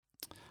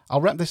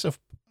I'll wrap this up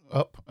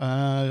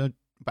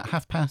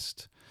about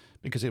past,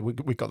 because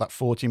we've got that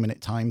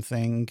 40-minute time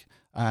thing.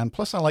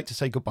 Plus, I like to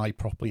say goodbye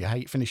properly. I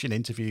hate finishing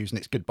interviews and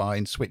it's goodbye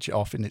and switch it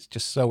off, and it's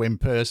just so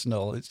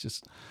impersonal.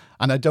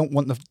 And I don't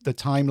want the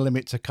time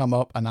limit to come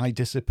up and I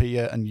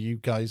disappear and you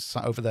guys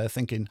sat over there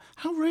thinking,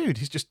 how rude,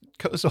 he's just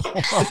cut us all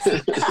off.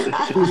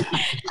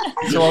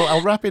 So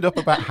I'll wrap it up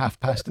about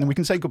past, and then we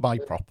can say goodbye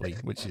properly,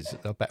 which is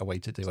a better way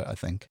to do it, I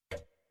think.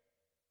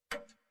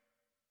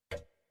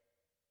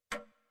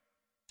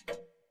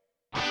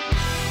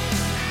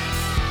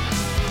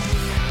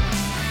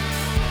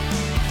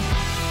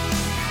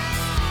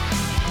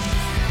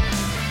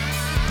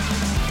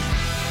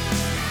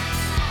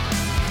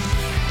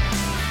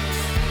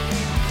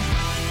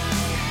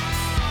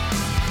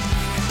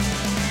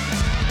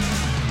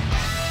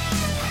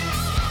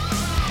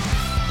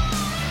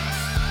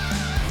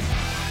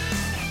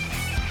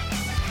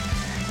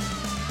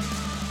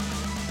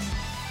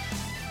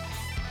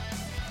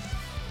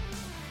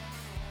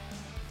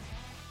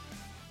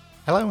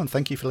 Hello, and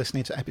thank you for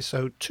listening to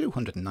episode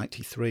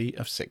 293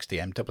 of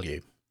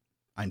 60MW.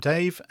 I'm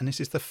Dave, and this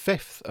is the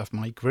 5th of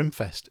my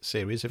Grimfest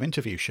series of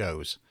interview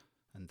shows,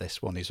 and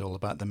this one is all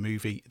about the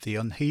movie The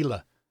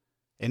Unhealer.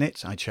 In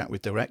it, I chat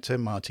with director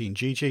Martine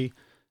Gigi,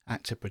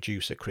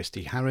 actor-producer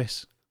Christy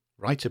Harris,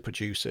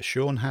 writer-producer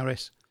Sean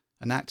Harris,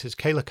 and actors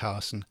Kayla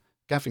Carson,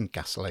 Gavin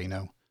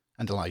Gasolino,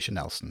 and Elijah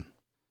Nelson.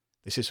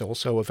 This is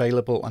also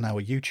available on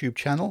our YouTube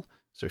channel,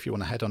 so if you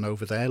want to head on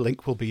over there,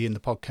 link will be in the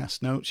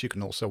podcast notes. You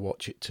can also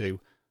watch it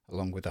too,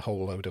 along with a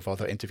whole load of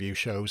other interview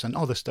shows and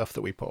other stuff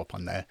that we put up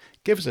on there.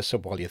 Give us a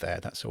sub while you're there,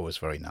 that's always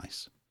very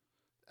nice.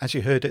 As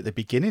you heard at the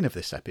beginning of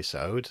this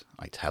episode,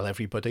 I tell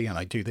everybody, and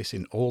I do this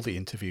in all the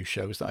interview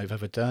shows that I've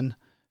ever done,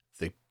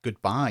 the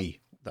goodbye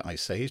that I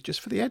say is just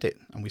for the edit,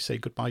 and we say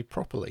goodbye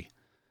properly.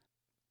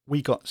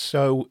 We got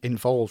so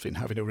involved in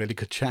having a really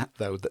good chat,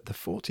 though, that the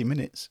 40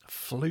 minutes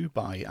flew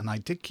by, and I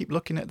did keep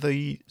looking at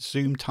the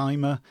Zoom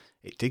timer.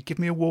 It did give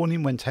me a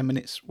warning when 10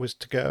 minutes was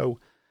to go.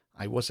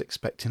 I was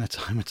expecting a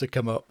timer to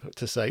come up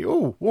to say,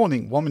 oh,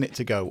 warning, 1 minute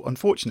to go.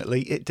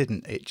 Unfortunately, it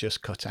didn't. It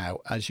just cut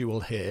out. As you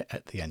will hear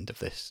at the end of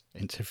this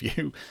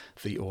interview,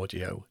 the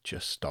audio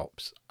just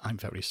stops. I'm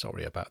very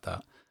sorry about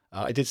that.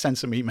 I did send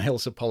some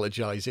emails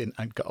apologising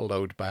and got a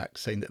load back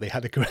saying that they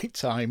had a great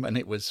time and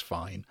it was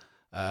fine.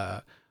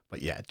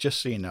 But yeah, just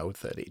so you know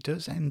that it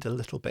does end a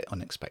little bit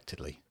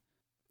unexpectedly.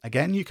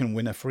 Again, you can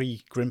win a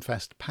free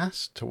Grimfest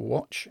pass to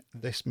watch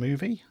this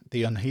movie,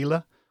 The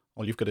Unhealer.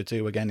 All you've got to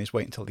do again is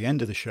wait until the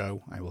end of the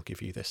show. I will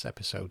give you this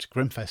episode's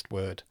Grimfest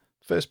word.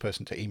 First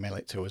person to email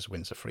it to us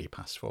wins a free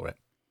pass for it.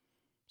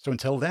 So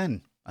until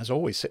then, as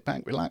always, sit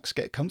back, relax,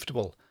 get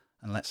comfortable,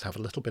 and let's have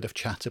a little bit of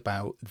chat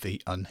about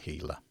The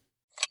Unhealer.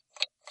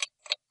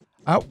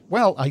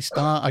 Well,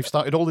 I've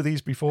started all of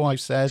these before. I've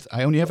said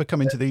I only ever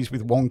come into these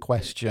with one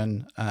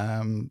question,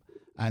 and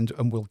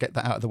we'll get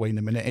that out of the way in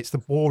a minute. It's the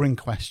boring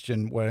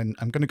question where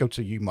I'm going to go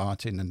to you,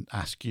 Martin, and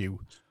ask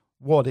you,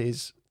 what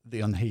is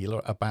The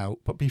Unhealer about?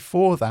 But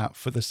before that,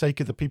 for the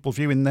sake of the people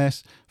viewing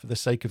this, for the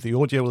sake of the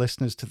audio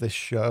listeners to this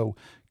show,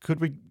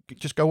 could we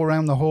just go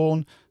around the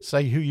horn,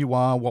 say who you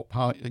are, what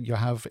part you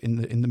have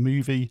in the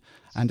movie,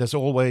 and as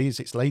always,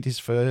 it's ladies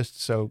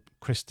first. So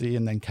Christy,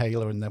 and then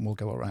Kayla, and then we'll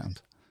go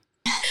around.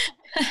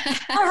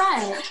 All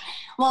right.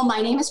 Well,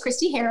 my name is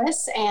Christy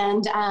Harris,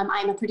 and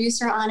I'm a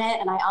producer on it,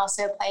 and I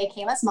also play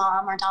Kayla's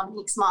mom, or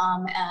Dominique's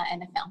mom, in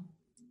the film.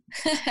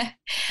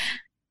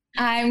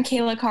 I'm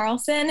Kayla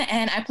Carlson,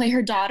 and I play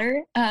her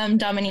daughter,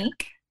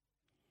 Dominique.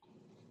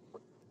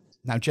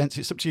 Now, gents,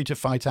 it's up to you to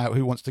fight out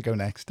who wants to go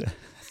next.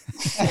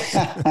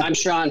 I'm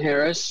Sean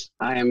Harris.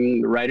 I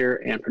am the writer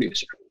and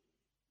producer.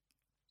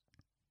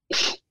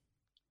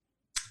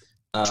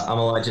 I'm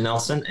Elijah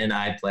Nelson, and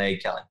I play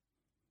Kelly.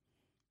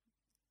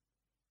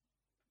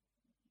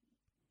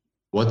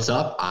 What's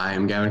up?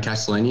 I'm Gavin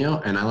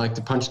Castellano, and I like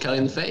to punch Kelly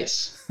in the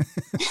face.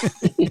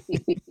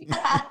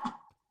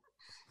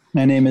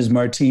 My name is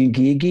Martine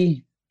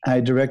Gigi. I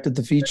directed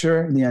the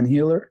feature, The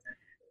Unhealer,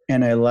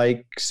 and I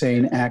like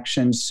saying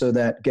actions so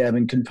that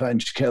Gavin can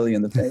punch Kelly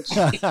in the face.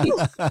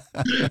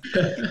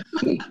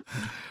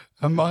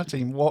 And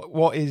Martin,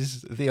 what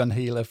is The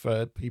Unhealer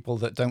for people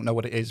that don't know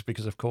what it is?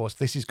 Because, of course,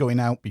 this is going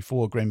out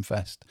before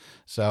Grimfest.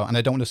 So, and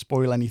I don't want to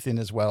spoil anything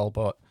as well,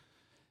 but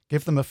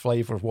give them a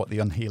flavour of what The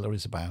Unhealer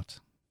is about.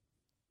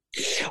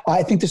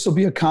 I think this will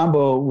be a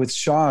combo with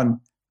Sean.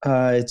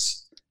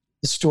 It's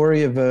the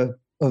story of a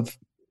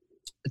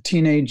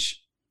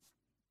teenage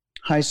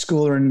high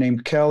schooler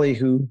named Kelly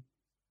who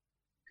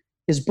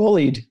is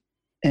bullied,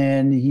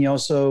 and he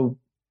also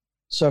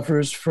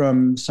suffers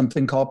from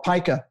something called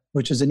pica,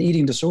 which is an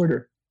eating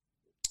disorder,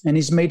 and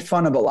he's made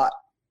fun of a lot.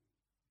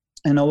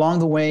 And along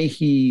the way,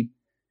 he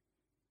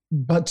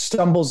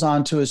stumbles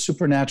onto a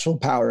supernatural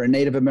power, a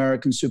Native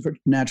American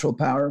supernatural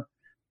power,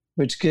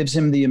 which gives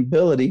him the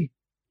ability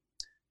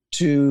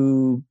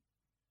to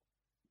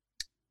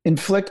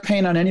inflict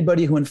pain on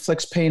anybody who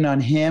inflicts pain on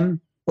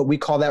him, but we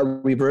call that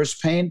reverse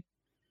pain.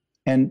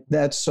 And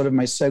that's sort of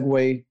my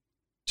segue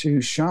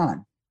to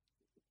Sean.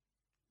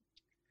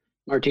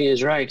 Martine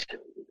is right.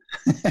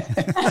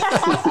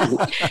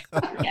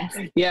 Yes.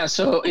 Yeah.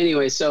 So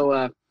anyway, it's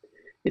also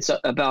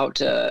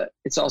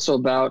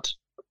about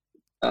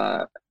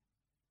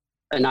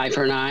an eye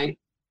for an eye,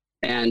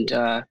 and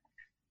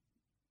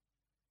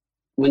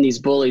when these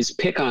bullies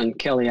pick on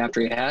Kelly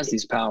after he has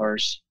these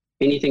powers,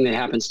 anything that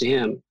happens to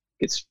him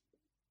gets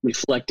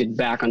reflected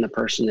back on the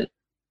person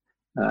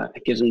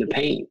that gives him the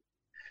pain.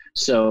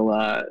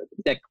 So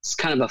that's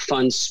kind of a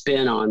fun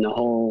spin on the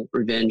whole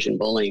revenge and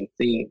bullying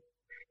theme.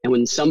 And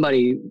when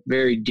somebody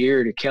very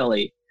dear to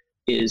Kelly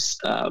is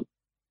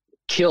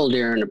killed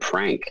during a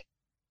prank,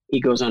 he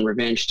goes on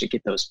revenge to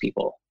get those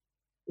people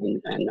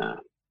and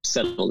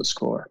settle the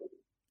score.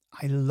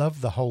 I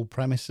love the whole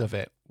premise of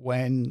it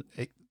when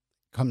it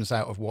comes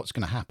out of what's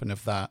going to happen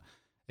of that.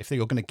 If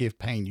you're going to give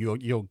pain, you're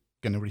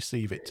going to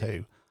receive it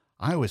too.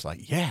 I was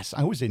like, yes,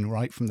 I was in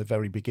right from the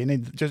very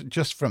beginning,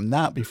 just from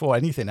that, before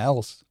anything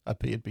else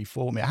appeared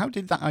before me. How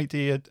did that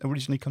idea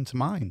originally come to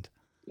mind?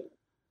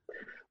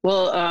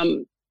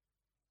 Well,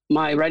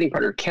 my writing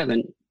partner,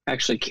 Kevin,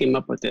 actually came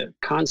up with the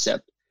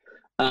concept.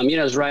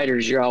 As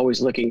writers, you're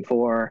always looking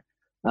for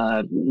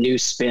new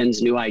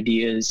spins, new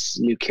ideas,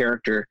 new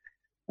characters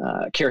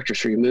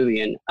for your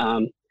movie.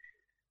 And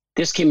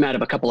this came out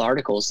of a couple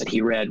articles that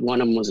he read.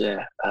 One of them was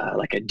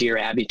like a Dear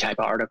Abby type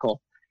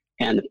article.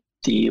 And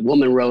the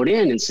woman wrote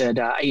in and said,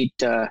 I eat,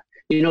 those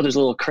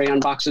little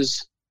crayon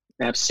boxes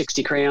that have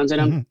 60 crayons in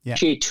them? Mm-hmm, yeah.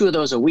 She ate 2 of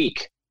those a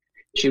week.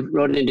 She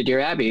wrote it into Dear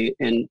Abby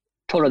and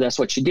told her that's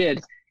what she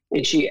did.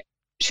 And she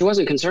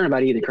wasn't concerned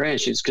about eating the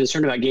crayons. She was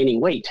concerned about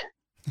gaining weight.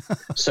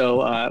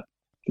 So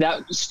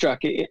that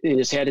struck in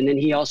his head. And then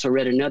he also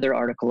read another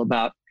article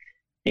about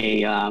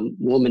a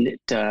woman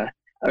that,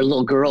 a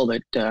little girl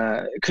that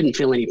couldn't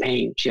feel any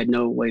pain. She had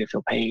no way to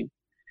feel pain.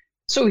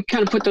 So we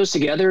kind of put those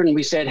together and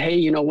we said,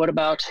 hey, what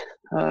about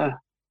a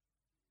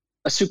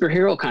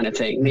superhero kind of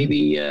thing?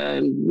 Maybe,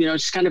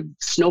 just kind of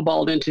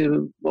snowballed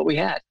into what we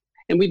had.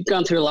 And we've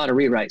gone through a lot of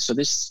rewrites. So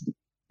this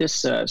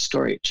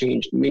story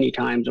changed many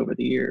times over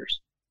the years.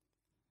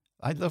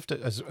 I loved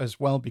it as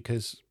well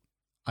because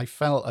I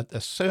felt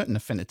a certain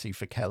affinity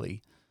for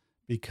Kelly,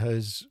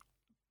 because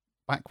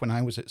back when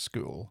I was at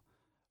school,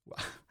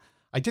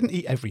 I didn't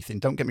eat everything.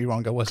 Don't get me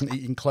wrong. I wasn't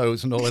eating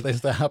clothes and all of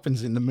this that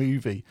happens in the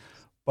movie.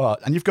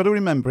 And you've got to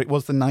remember, it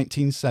was the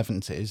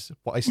 1970s,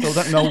 but I still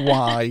don't know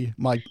why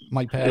my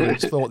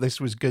parents thought this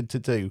was good to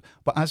do.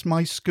 But as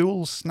my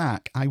school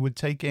snack, I would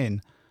take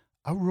in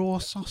a raw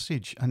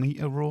sausage and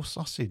eat a raw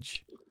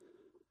sausage.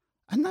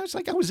 And I was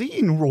like, I was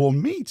eating raw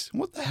meat.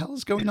 What the hell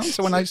is going on?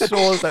 So when I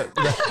saw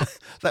that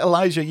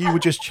Elijah, you were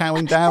just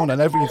chowing down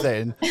and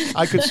everything,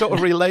 I could sort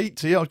of relate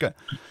to you. I was going,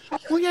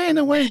 well, yeah, in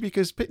a way,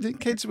 because the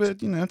kids were,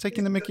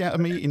 taking the mickey out of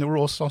me eating a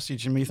raw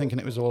sausage and me thinking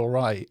it was all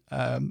right.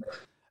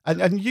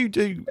 And you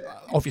do,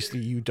 obviously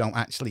you don't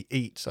actually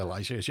eat,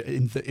 Elijah,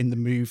 in the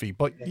movie,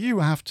 but you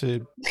have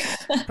to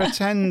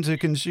pretend to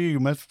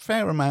consume a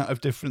fair amount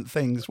of different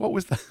things. What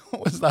was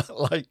that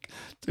like,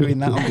 doing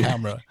that on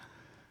camera?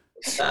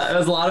 It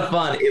was a lot of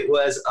fun. It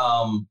was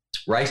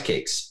rice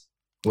cakes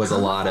was a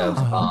lot of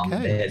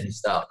they had new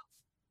stuff.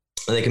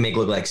 They can make it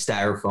look like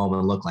styrofoam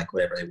and look like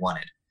whatever they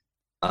wanted.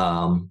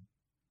 And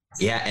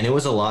it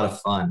was a lot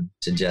of fun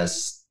to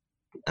just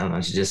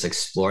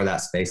explore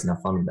that space and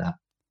have fun with that.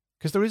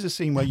 Because there is a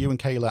scene where you and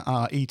Kayla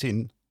are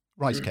eating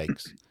rice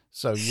cakes.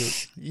 So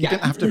you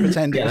didn't have to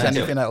pretend it was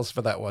anything else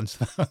for that one.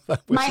 So that was...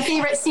 My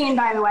favorite scene,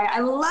 by the way. I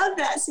love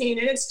that scene.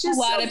 And it's just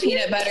a lot of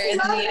peanut butter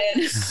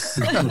is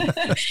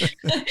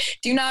needed.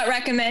 Do not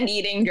recommend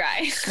eating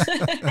dry.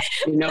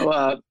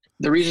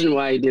 The reason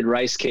why I did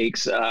rice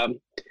cakes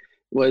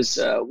was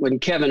when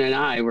Kevin and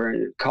I were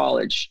in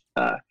college,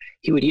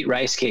 he would eat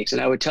rice cakes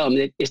and I would tell him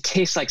that it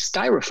tastes like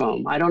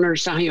styrofoam. I don't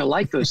understand how you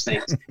like those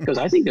things, because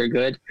I think they're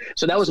good.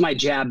 So that was my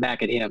jab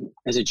back at him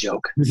as a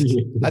joke.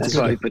 That's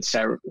why we put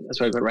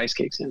rice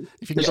cakes in.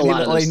 If you There's get a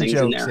lot of those things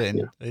jokes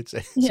in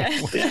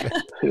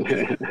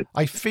there.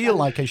 I feel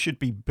like I should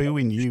be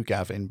booing you,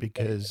 Gavin,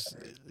 because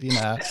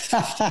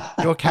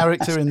your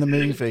character in the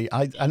movie.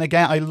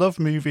 I love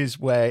movies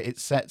where it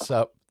sets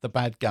up the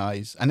bad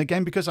guys. And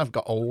again, because I've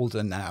got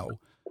older now,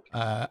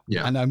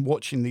 and I'm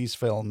watching these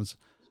films,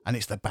 and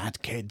it's the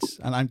bad kids,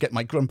 and I get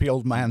my grumpy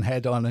old man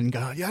head on and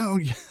go,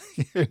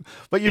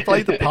 but you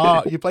play the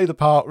part. You play the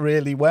part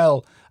really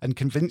well and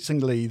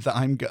convincingly. That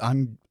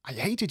I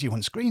hated you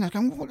on screen. I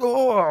go,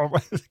 oh.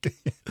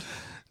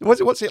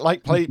 What's it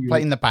like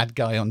playing the bad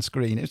guy on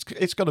screen?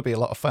 It's got to be a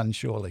lot of fun,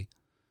 surely.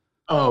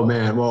 Oh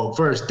man! Well,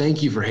 first,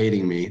 thank you for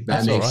hating me.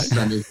 That makes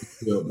me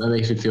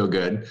feel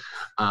good.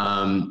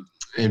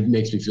 It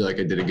makes me feel like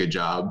I did a good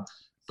job.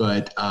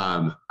 But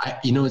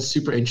it's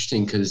super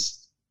interesting because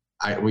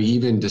we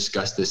even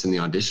discussed this in the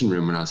audition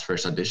room when I was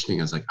first auditioning.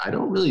 I was like, I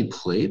don't really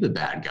play the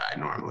bad guy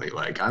normally.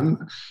 Like,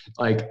 I'm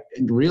like,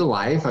 in real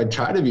life, I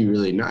try to be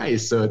really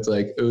nice. So it's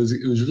like it was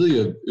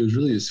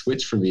really a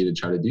switch for me to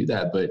try to do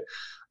that. But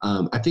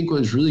I think what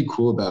was really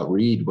cool about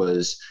Reed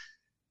was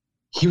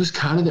he was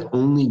kind of the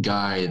only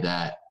guy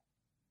that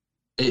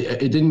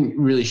it didn't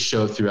really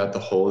show throughout the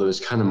whole. It was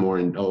kind of more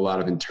in a lot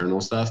of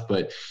internal stuff,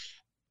 but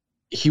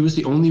he was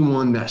the only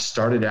one that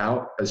started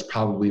out as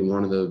probably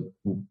one of the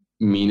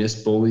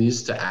meanest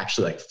bullies to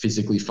actually like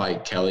physically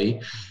fight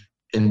Kelly.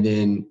 And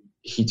then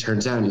he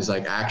turns out and he's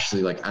like,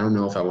 actually, like, I don't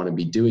know if I want to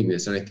be doing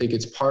this. And I think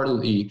it's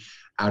partly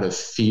out of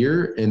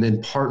fear and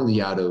then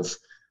partly out of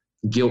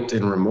guilt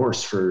and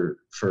remorse for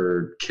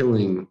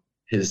killing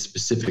his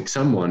specific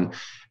someone.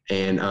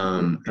 And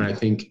I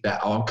think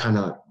that all kind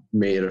of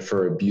made it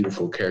for a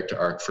beautiful character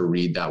arc for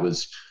Reed that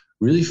was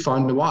really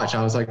fun to watch.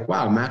 I was like,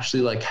 wow, I'm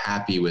actually like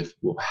happy with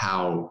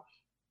how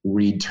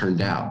Reed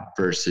turned out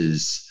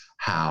versus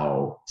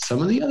how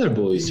some of the other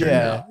bullies turned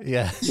out.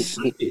 Yeah.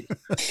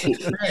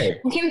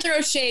 We can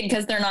throw shade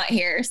because they're not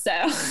here. So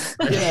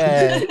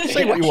yeah,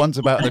 say what you want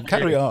about them.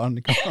 Carry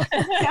on.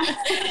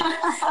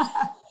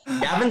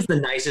 Gavin's the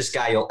nicest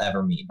guy you'll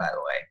ever meet, by the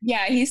way.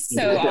 Yeah, he's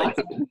so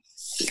awesome.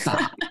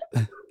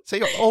 So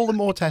you got all the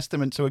more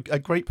testament to a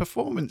great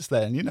performance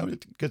then, you know,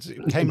 because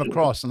it came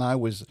across and I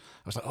was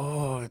like,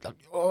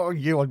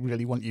 I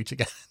really want you to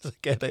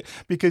get it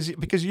because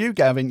you,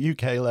 Gavin, you,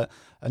 Kayla,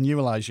 and you,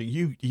 Elijah,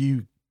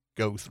 you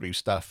go through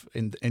stuff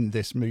in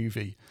this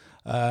movie,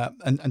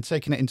 and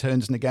taking it in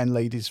turns. And again,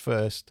 ladies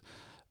first.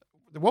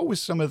 What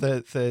was some of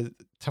the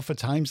tougher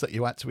times that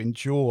you had to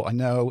endure? I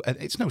know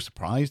it's no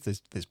surprise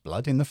there's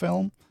blood in the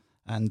film,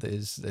 and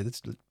there's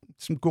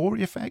some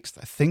gory effects.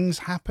 Things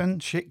happen,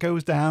 shit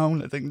goes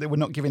down. I think they were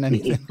not giving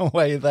anything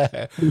away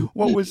there.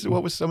 What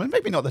was some,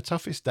 maybe not the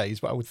toughest days,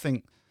 but I would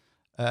think,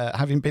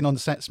 having been on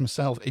sets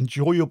myself,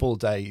 enjoyable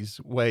days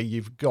where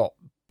you've got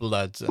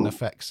blood and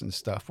effects and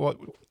stuff.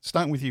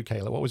 Starting with you,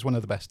 Kayla, what was one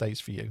of the best days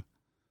for you?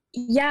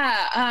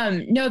 Yeah,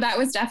 no, that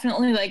was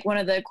definitely like one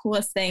of the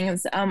coolest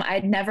things.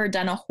 I'd never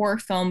done a horror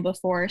film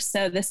before,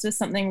 so this was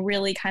something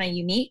really kind of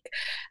unique.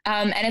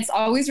 And it's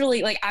always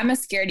really like, I'm a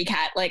scaredy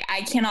cat. Like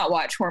I cannot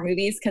watch horror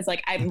movies because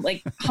like I'm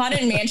like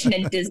Haunted Mansion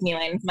and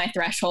Disneyland is my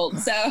threshold.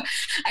 So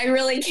I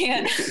really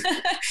can't.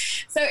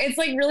 So it's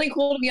like really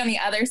cool to be on the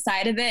other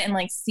side of it and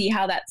like see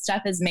how that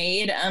stuff is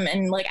made.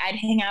 And like I'd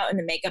hang out in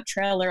the makeup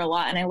trailer a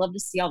lot, and I love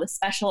to see all the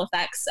special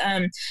effects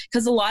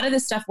because a lot of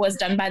this stuff was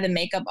done by the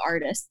makeup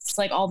artists,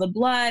 like all the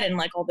blood and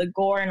like all the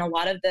gore and a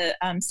lot of the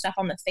stuff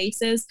on the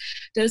faces.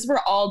 Those were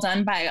all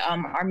done by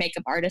our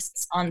makeup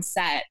artists on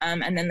set,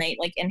 and then they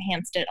like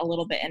enhanced it a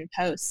little bit in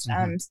post.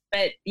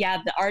 But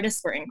yeah, the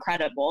artists were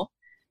incredible.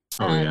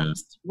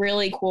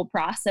 Really cool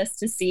process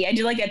to see. I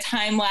did like a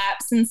time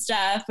lapse and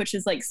stuff, which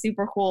is like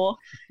super cool.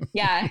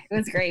 Yeah, it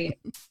was great.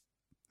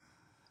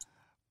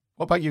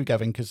 What about you,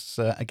 Gavin? Because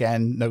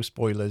again, no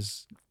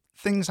spoilers.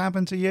 Things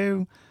happen to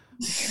you.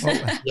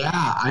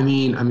 Yeah, I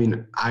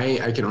mean,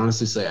 I can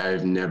honestly say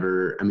I've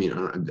never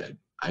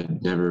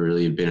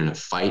really been in a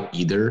fight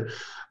either.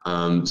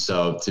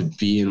 So to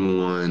be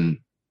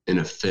in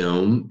a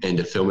film and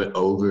to film it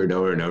over and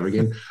over and over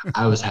again,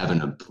 I was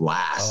having a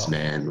blast,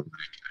 man. Like,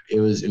 it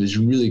was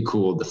really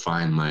cool to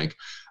find like,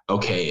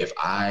 okay, if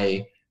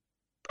I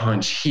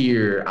punch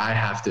here, I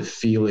have to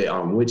feel it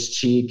on which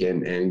cheek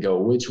and go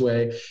which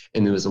way.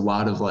 And there was a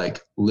lot of like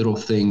little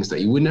things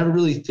that you would never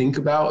really think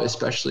about,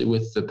 especially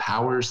with the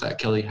powers that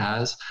Kelly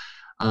has.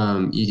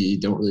 You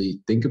don't really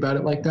think about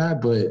it like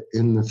that, but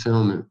in the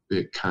film,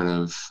 it kind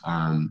of,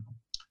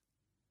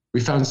 we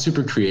found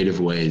super creative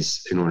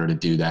ways in order to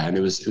do that. And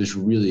it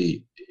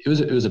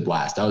was a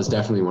blast. That was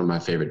definitely one of my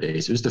favorite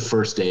days. It was the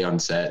first day on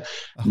set.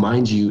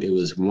 Mind you, it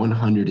was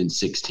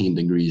 116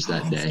 degrees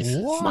that day.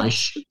 What?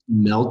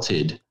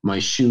 My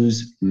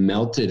shoes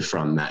melted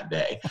from that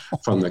day,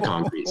 from the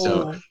concrete.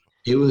 So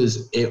it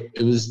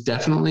was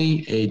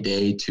definitely a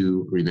day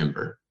to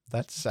remember.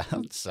 That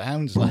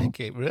sounds like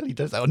it really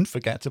does.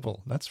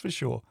 Unforgettable. That's for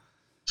sure.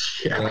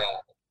 Yeah.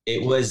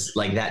 It was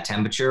like that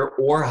temperature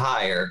or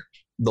higher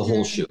the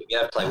whole shoot. You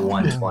have to play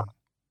 120.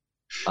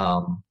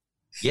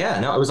 Yeah,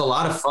 no, it was a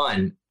lot of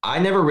fun. I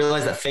never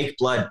realized that fake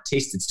blood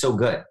tasted so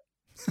good.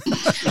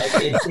 Like,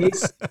 it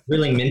tastes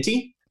really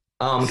minty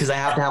because I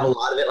have to have a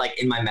lot of it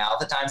like in my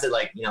mouth at times. That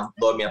like,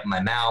 load me up in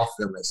my mouth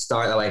and like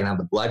start that way I can have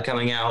the blood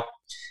coming out.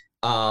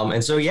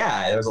 And so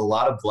yeah, there was a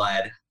lot of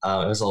blood.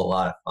 It was a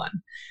lot of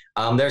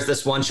fun. There's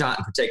this one shot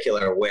in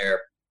particular where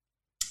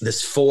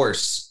this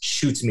force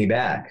shoots me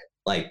back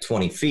like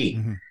 20 feet.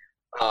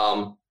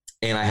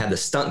 And I had the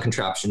stunt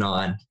contraption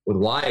on with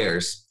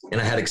wires, and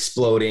I had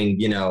exploding,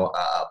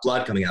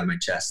 blood coming out of my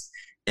chest,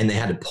 and they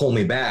had to pull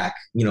me back,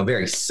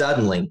 very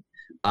suddenly.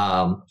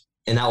 And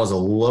that was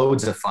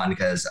loads of fun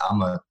because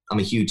I'm a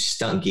huge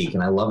stunt geek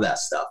and I love that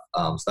stuff.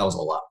 So that was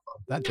a lot of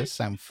fun. That does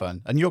sound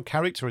fun. And your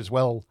character as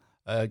well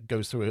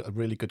goes through a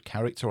really good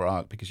character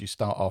arc because you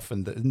start off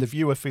and the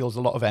viewer feels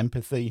a lot of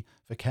empathy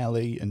for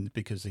Kelly, and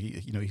because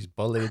he's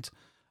bullied.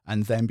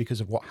 And then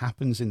because of what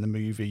happens in the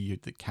movie,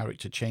 the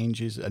character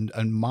changes. And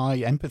my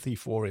empathy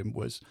for him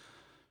was,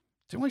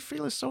 do I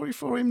feel sorry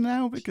for him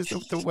now because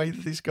of the way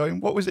that he's going?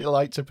 What was it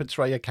like to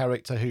portray a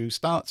character who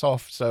starts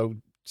off so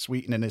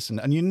sweet and innocent,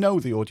 and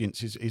the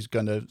audience is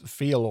going to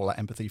feel all that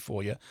empathy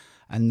for you,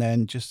 and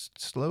then just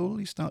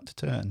slowly start to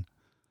turn?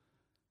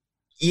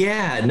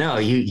 Yeah, no,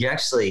 you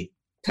actually,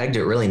 pegged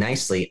it really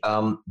nicely.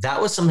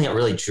 That was something that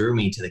really drew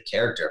me to the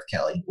character of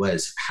Kelly,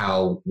 was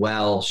how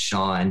well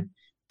Sean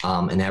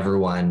and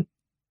everyone,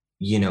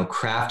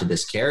 crafted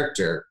this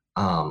character.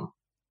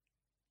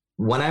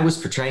 When I was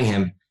portraying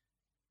him,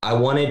 I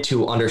wanted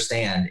to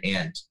understand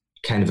and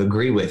kind of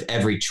agree with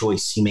every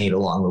choice he made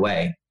along the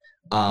way.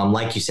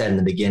 Like you said in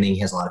the beginning, he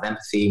has a lot of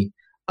empathy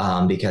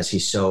because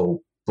he's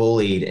so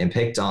bullied and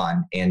picked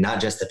on, and not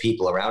just the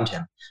people around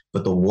him,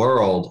 but the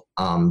world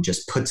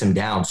just puts him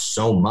down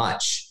so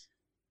much.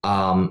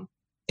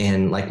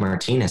 And like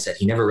Martina said,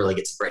 he never really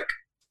gets a break.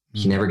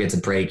 He never gets a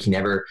break. He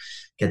never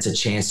gets a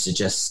chance to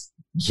just,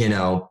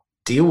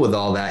 deal with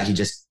all that. He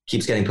just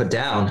keeps getting put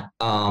down.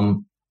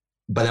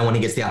 But then when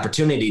he gets the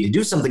opportunity to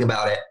do something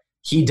about it,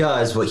 he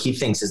does what he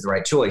thinks is the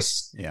right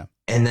choice. Yeah.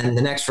 And then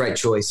the next right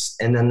choice,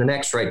 and then the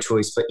next right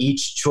choice. But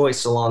each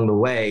choice along the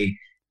way,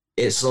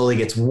 it slowly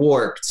gets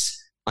warped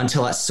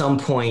until at some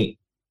point,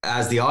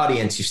 as the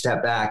audience, you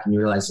step back and you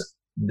realize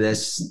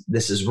this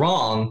is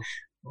wrong,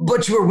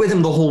 but you were with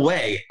him the whole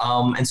way.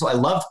 And so I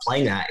loved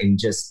playing that and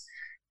just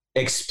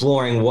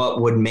exploring what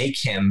would make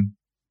him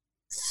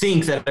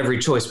think that every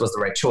choice was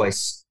the right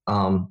choice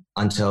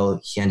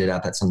until he ended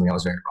up at something that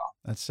was very wrong.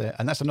 That's it.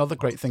 And that's another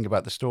great thing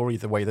about the story,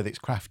 the way that it's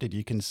crafted.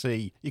 You can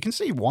see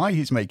why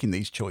he's making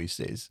these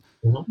choices,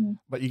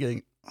 but you're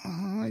going,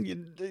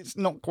 it's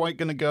not quite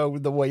going to go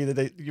the way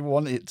that you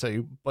want it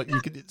to. But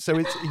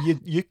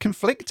you're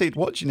conflicted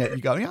watching it.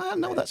 You go, yeah, I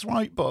know that's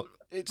right, but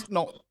it's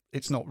not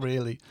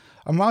really.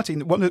 And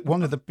Martin,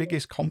 one of the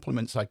biggest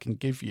compliments I can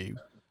give you,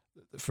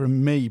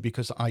 from me,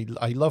 because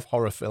I love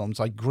horror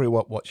films. I grew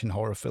up watching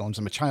horror films.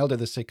 I'm a child of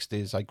the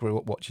 60s. I grew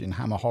up watching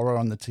Hammer Horror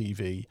on the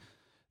TV.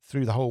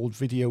 Through the whole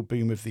video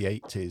boom of the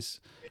 80s.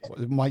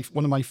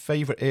 One of my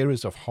favorite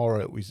eras of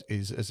horror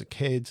is as a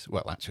kid,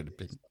 well, actually I'd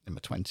been in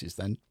my 20s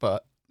then,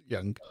 but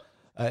young,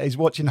 is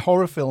watching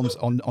horror films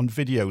on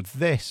video.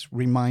 This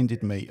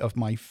reminded me of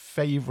my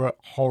favorite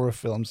horror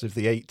films of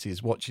the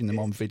 80s, watching them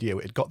on video.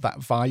 It got that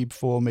vibe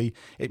for me.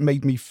 It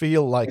made me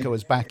feel like I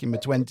was back in my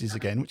 20s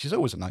again, which is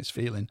always a nice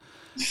feeling.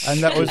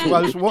 And that was,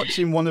 I was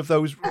watching one of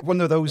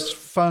those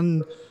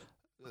fun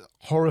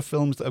horror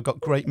films that I've got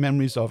great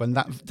memories of, and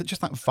that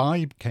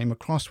vibe came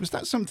across. Was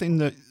that something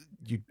that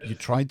you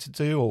tried to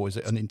do, or was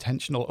it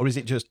unintentional, or is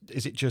it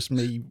just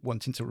me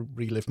wanting to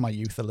relive my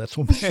youth a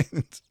little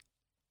bit?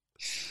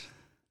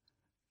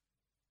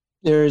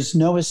 There's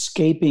no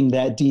escaping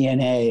that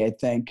DNA, I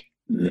think.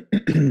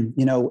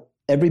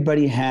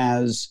 Everybody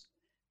has,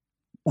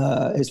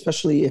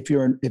 especially if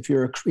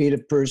you're a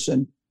creative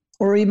person,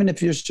 or even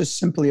if you're just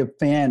simply a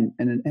fan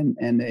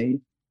and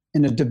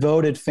a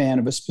devoted fan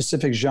of a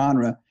specific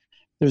genre.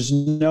 There's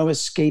no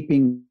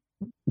escaping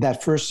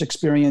that first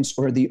experience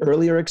or the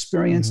earlier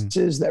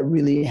experiences that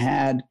really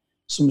had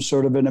some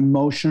sort of an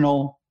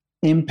emotional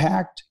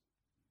impact.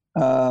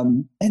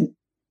 And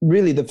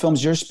really, the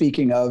films you're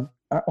speaking of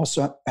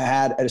also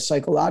had a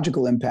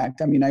psychological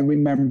impact. I mean, I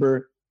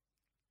remember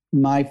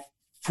my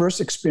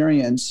first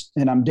experience,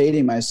 and I'm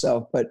dating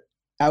myself, but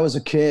I was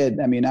a kid.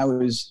 I mean, I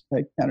was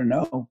like, I don't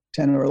know,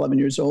 10 or 11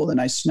 years old,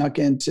 and I snuck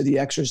into The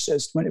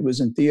Exorcist when it was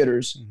in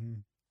theaters.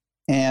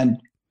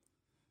 And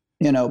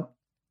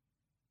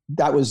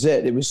that was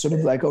it. It was sort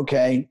of like,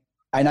 okay.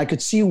 And I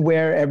could see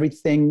where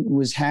everything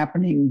was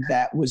happening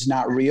that was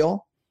not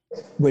real,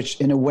 which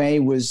in a way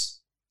was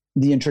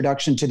the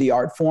introduction to the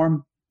art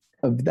form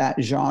of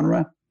that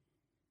genre.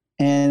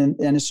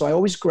 And so I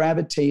always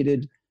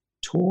gravitated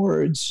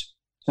towards,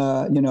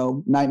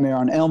 Nightmare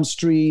on Elm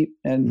Street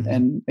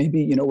and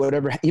maybe,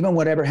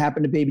 whatever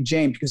happened to Baby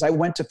Jane, because I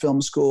went to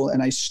film school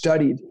and I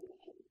studied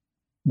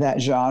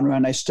that genre,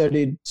 and I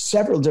studied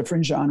several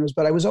different genres,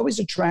 but I was always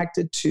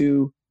attracted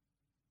to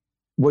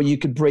where you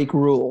could break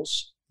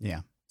rules.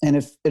 Yeah. And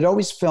if it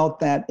always felt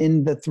that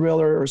in the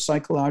thriller or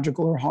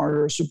psychological or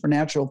horror or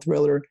supernatural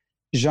thriller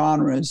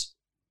genres,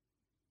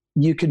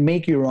 you could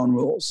make your own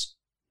rules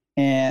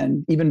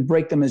and even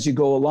break them as you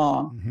go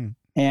along.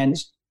 And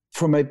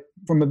from a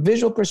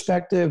visual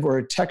perspective or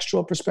a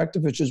textual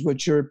perspective, which is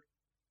what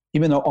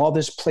even though all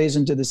this plays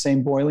into the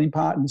same boiling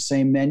pot and the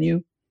same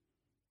menu,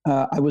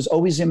 I was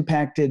always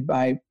impacted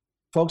by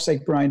folks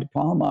like Brian De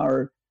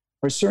Palma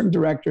or certain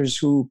directors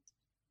who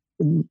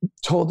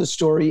told the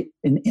story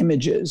in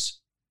images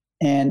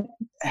and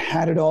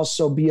had it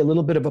also be a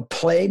little bit of a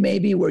play,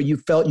 maybe, where you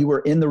felt you were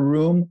in the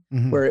room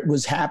where it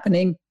was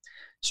happening.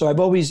 So I've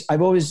always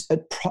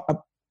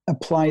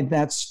applied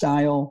that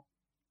style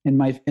in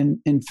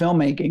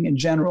filmmaking in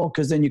general,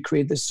 because then you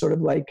create this sort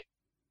of like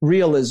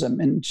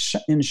realism. And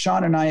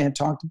Sean and I had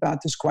talked about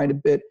this quite a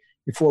bit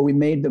before we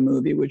made the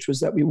movie, which was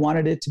that we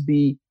wanted it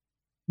to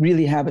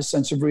really have a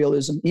sense of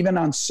realism. Even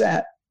on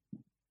set,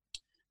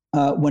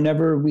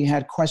 whenever we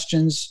had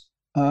questions,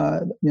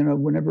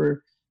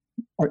 whenever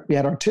we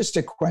had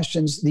artistic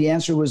questions, the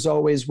answer was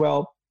always,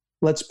 well,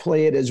 let's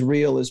play it as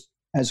real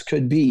as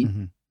could be.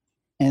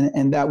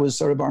 And that was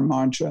sort of our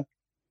mantra.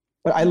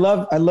 But I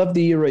love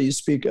the era you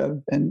speak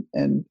of. And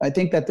I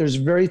think that there's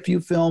very few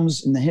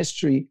films in the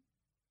history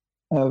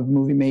of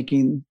movie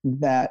making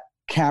that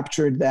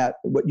captured that,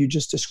 what you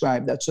just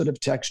described, that sort of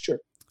texture.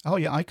 Oh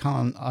yeah, I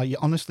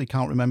honestly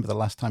can't remember the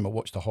last time I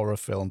watched a horror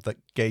film that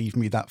gave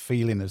me that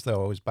feeling as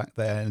though I was back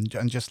there and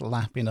just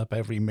lapping up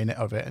every minute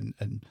of it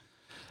and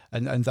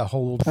the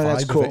whole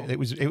vibe cool. of it. It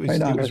was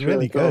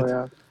really good.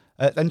 Cool,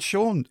 yeah. And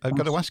Sean, I've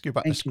got to ask you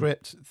about the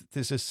script.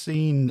 There's a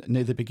scene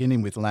near the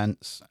beginning with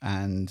Lance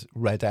and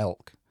Red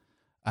Elk,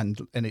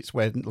 and it's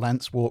when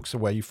Lance walks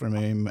away from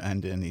him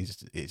and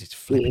he's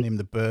flipping him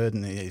the bird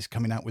and he's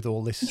coming out with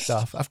all this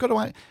stuff. I've got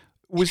to.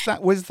 Was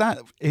that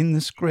in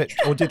the script,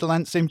 or did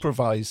Lance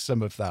improvise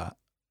some of that?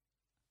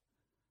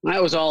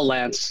 That was all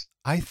Lance.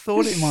 I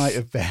thought it might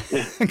have been.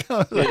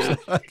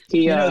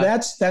 Yeah.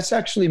 That's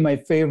actually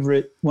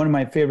one of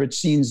my favorite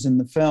scenes in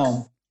the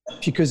film,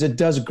 because it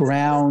does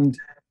ground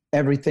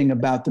everything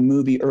about the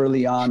movie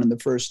early on in the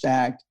first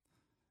act.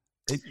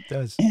 It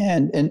does.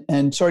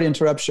 And sorry to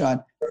interrupt,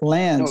 Sean.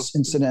 Lance,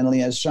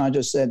 incidentally, as Sean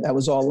just said, that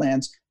was all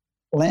Lance.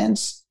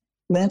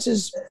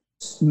 Lance's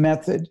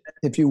method,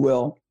 if you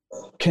will,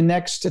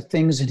 connects to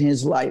things in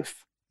his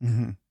life.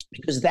 Mm-hmm.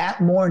 Because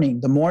that morning,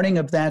 the morning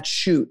of that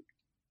shoot,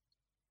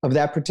 of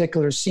that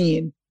particular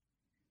scene,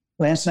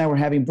 Lance and I were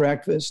having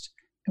breakfast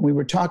and we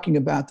were talking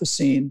about the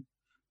scene.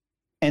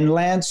 And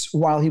Lance,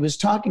 while he was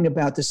talking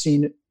about the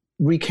scene,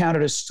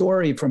 recounted a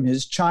story from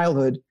his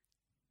childhood.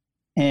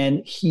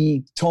 And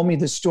he told me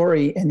the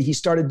story and he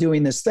started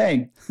doing this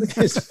thing with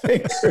his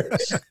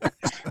fingers.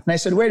 And I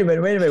said, wait a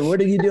minute, what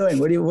are you doing?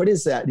 What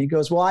is that? And he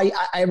goes, well,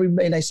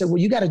 and I said, well,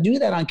 you got to do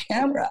that on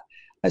camera.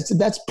 I said,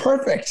 that's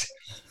perfect.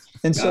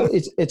 And so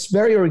it's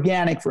very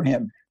organic for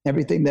him,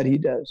 everything that he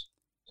does.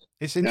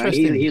 It's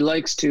interesting. He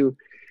likes to,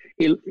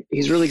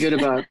 he's really good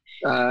about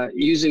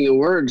using the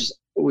words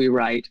we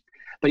write,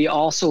 but he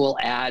also will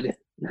add,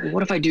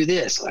 what if I do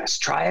this? Let's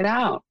try it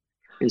out.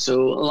 And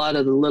so a lot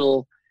of the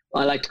little,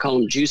 I like to call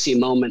them juicy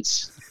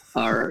moments,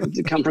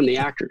 come from the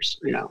actors.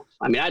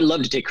 I mean, I'd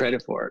love to take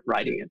credit for it,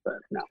 writing it, but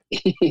no.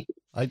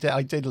 I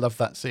did love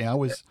that scene. I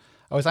was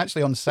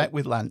actually on set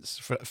with Lance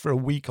for a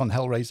week on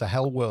Hellraiser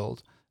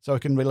Hellworld, so I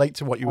can relate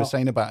to what you were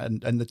saying about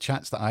and the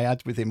chats that I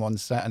had with him on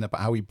set and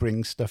about how he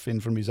brings stuff in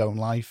from his own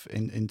life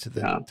into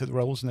the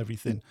roles and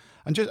everything.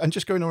 And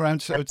just going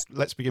around. So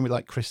let's begin with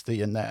like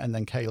Christy and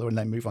then Kayla, and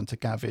then move on to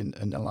Gavin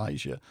and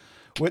Elijah.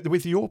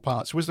 With your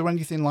parts, was there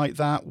anything like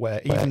that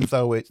where, even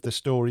though the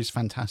story's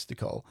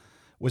fantastical,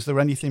 was there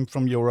anything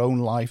from your own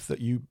life that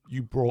you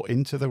brought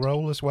into the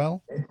role as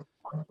well?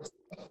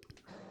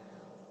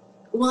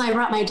 Well, I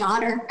brought my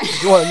daughter.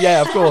 Well,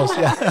 yeah, of course,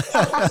 yeah.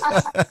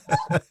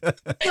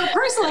 So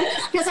personally,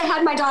 because I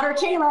had my daughter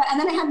Kayla, and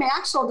then I had my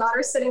actual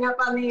daughter sitting up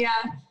on the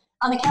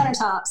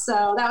countertop.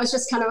 So that was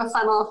just kind of a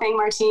fun little thing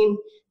Martine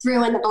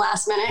threw in at the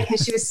last minute,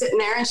 because she was sitting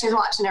there and she was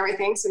watching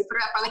everything. So we put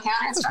her up on the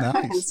counter and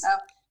started cooking. So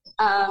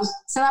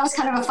that was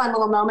kind of a fun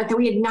little moment that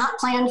we had not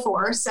planned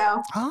for.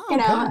 So,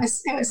 it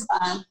was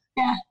fun.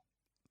 Yeah.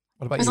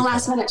 What about it was a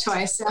last minute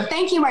choice. So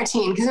thank you,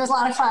 Martine, because it was a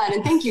lot of fun.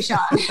 And thank you, Sean.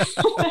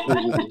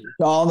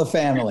 All the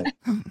family.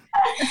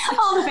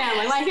 All the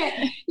family. Like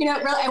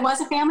really, it was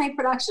a family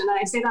production. And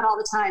I say that all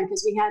the time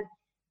because we had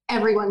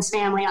everyone's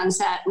family on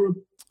set.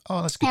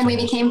 And we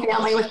became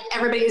family with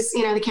everybody's,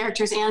 the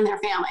characters and their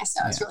family.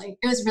 So it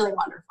was really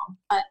wonderful.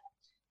 But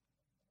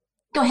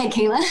go ahead,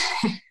 Kayla.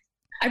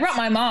 I brought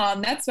my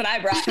mom. That's what I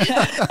brought.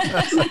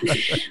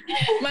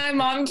 My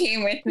mom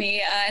came with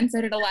me, and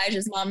so did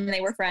Elijah's mom, and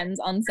they were friends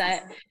on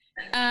set.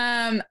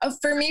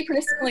 For me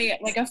personally,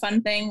 like a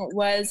fun thing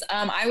was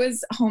I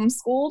was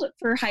homeschooled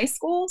for high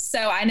school,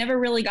 so I never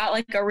really got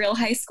like a real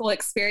high school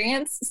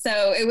experience.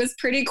 So it was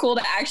pretty cool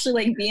to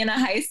actually like be in a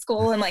high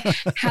school and like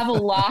have a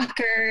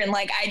locker, and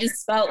like I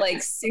just felt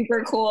like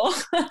super cool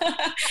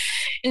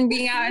and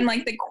being out in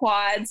like the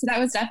quad. So that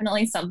was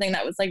definitely something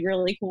that was like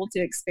really cool to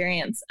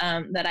experience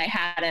that I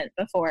hadn't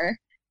before.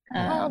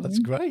 Wow, that's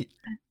great.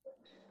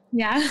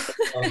 Yeah.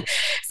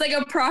 It's like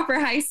a proper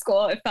high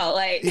school, it felt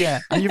like. Yeah,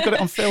 and you've got it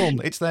on film.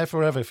 It's there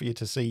forever for you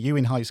to see, you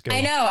in high school.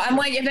 I know. I'm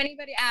like, if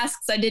anybody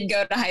asks, I did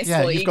go to high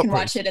school. You can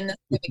watch it in the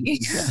movie.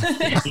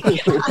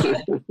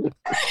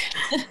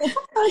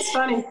 That's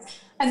funny.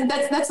 And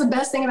that's the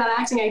best thing about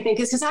acting, I think,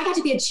 is because I got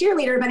to be a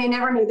cheerleader, but I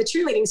never made the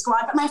cheerleading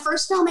squad. But my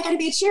first film, I got to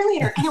be a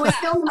cheerleader. And it was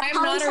filmed in my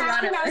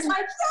hometown, and I was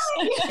like,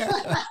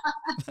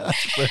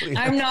 yay!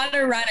 I'm not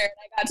a runner.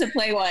 I got to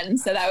play one,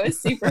 so that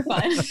was super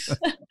fun.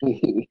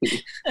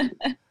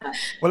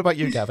 What about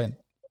you, Gavin?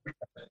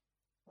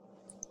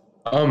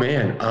 Oh,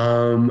 man.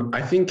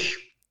 I think,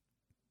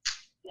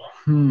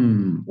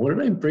 what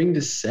did I bring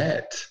to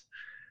set?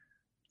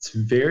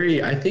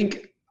 I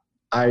think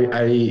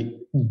I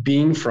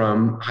being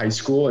from high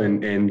school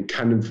and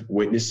kind of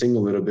witnessing a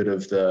little bit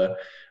of the,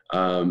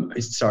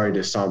 sorry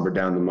to somber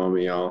down the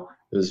moment, y'all.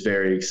 It was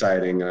very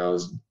exciting. I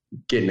was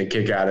getting a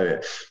kick out of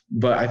it.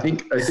 But I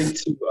think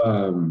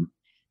to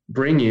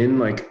bring in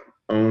like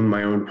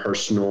my own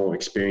personal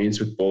experience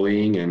with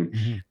bullying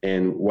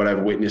and what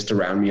I've witnessed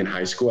around me in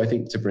high school, I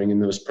think to bring in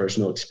those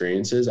personal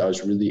experiences, I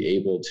was really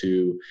able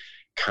to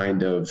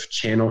kind of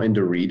channel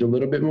into Reed a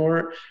little bit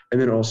more, and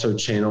then also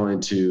channel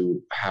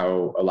into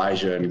how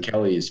Elijah and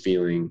Kelly is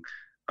feeling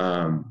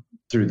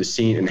through the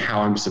scene and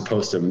how I'm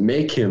supposed to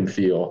make him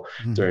feel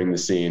during the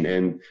scene.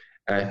 And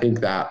I think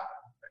that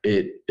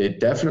it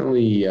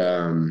definitely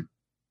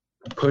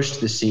pushed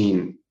the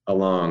scene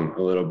along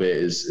a little bit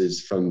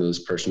is from those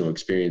personal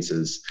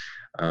experiences,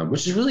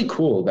 which is really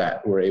cool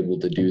that we're able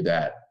to do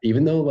that,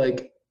 even though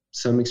like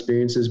some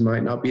experiences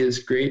might not be as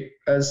great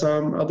as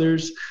some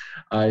others.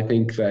 I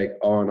think that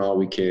all in all,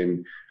 we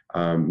can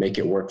make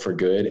it work for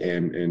good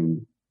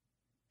and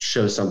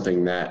show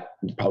something that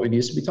probably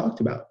needs to be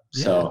talked about.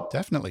 Yeah, so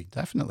definitely.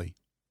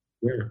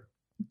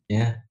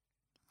 Yeah.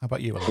 How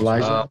about you,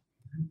 Elijah?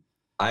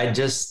 I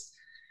just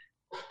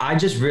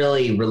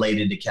really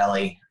related to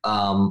Kelly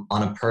on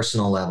a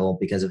personal level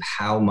because of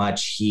how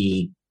much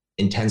he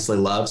intensely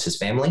loves his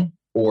family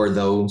or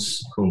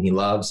those whom he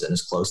loves and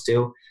is close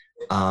to,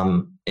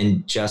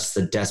 and just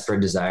the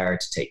desperate desire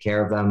to take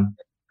care of them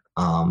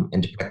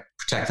and to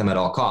protect them at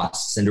all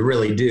costs and to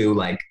really do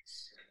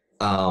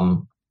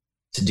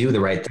to do the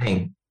right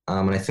thing.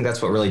 And I think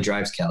that's what really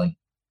drives Kelly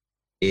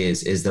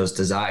is those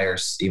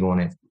desires, even when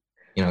it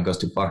goes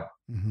too far.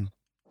 Mm-hmm.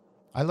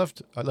 I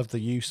loved the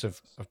use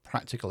of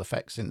practical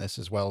effects in this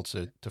as well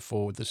to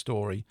forward the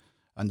story.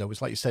 And there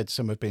was, like you said,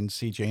 some have been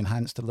CG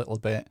enhanced a little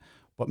bit,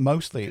 but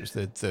mostly it was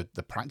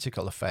the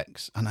practical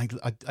effects. And I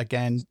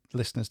again,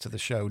 listeners to the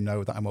show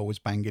know that I'm always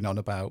banging on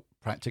about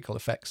practical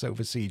effects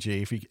over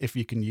CG if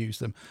you can use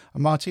them.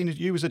 And Martina,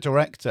 you as a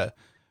director,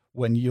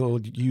 when you're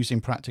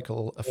using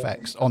practical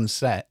effects on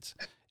set,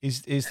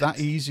 is that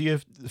easier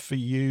for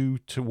you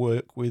to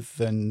work with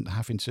than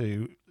having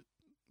to?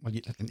 Well,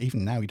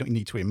 even now, you don't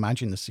need to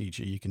imagine the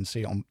CG. You can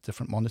see it on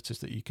different monitors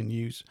that you can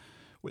use.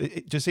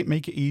 Does it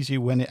make it easier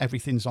when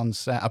everything's on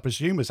set? I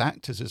presume as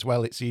actors as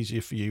well, it's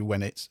easier for you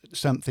when it's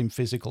something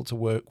physical to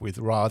work with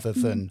rather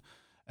than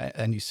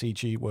any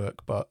CG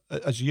work. But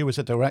as you as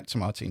a director,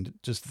 Martin,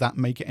 does that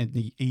make it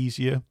any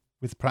easier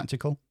with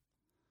practical?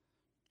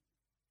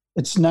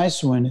 It's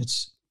nice when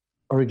it's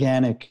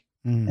organic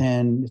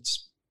and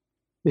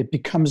it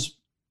becomes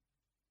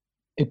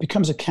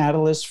a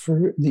catalyst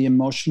for the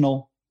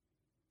emotional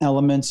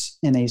elements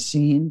in a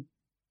scene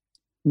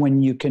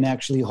when you can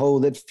actually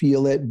hold it,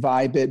 feel it,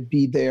 vibe it,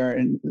 be there,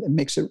 and it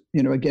makes it,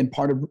 again,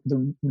 part of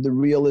the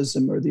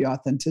realism or the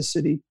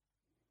authenticity.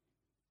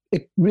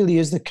 It really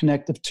is the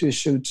connective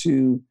tissue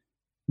to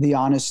the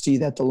honesty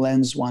that the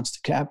lens wants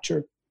to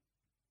capture.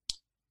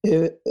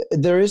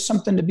 There is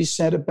something to be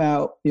said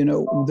about,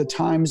 the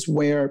times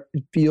where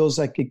it feels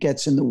like it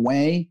gets in the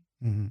way.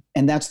 Mm-hmm.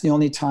 And that's the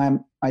only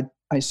time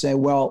I say,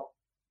 well,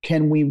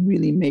 can we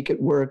really make it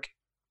work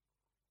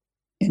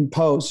in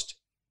post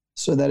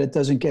so that it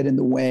doesn't get in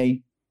the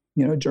way,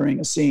 during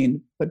a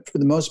scene? But for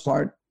the most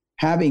part,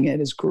 having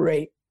it is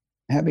great.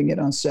 Having it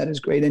on set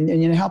is great. And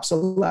it helps a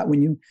lot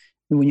when you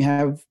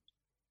have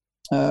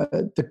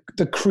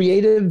the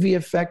creative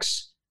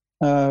VFX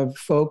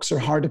folks are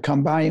hard to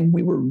come by. And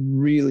we were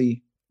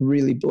really,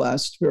 really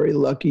blessed, very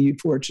lucky,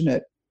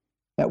 fortunate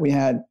that we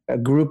had a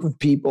group of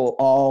people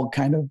all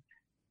kind of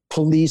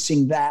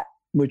policing that,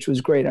 which was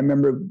great. I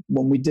remember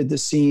when we did the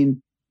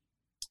scene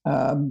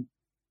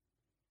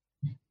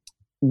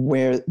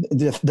where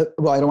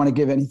well, I don't want to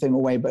give anything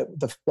away, but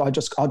I'll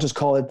just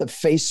call it the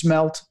face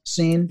melt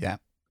scene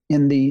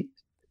in the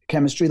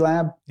chemistry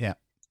lab. Yeah.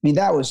 I mean,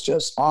 that was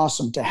just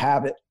awesome to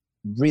have it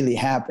really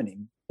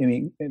happening. I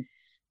mean,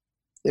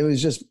 it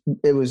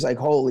was like,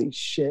 holy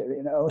shit,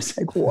 it's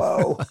like,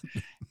 whoa.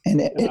 And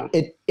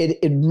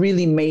it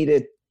really made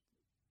it,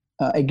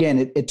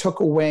 again, it took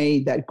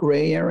away that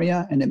gray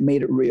area and it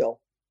made it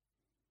real.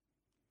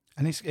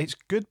 And it's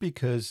good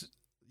because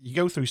you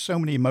go through so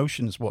many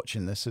emotions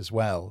watching this as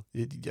well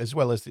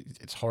as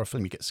it's horror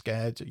film. You get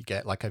scared. You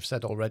get, like I've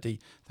said already,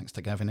 thanks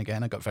to Gavin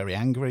again, I got very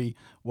angry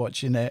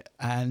watching it.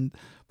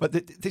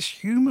 But there's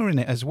humor in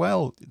it as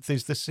well.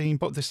 There's the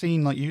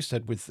scene, like you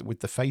said, with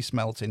the face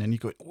melting, and you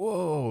go,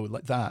 whoa,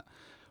 like that.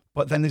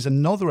 But then there's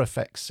another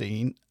effect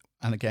scene,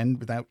 and again,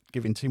 without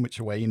giving too much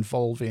away,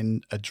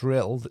 involving a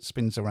drill that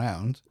spins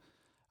around.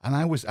 And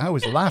I was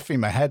laughing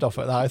my head off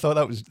at that. I thought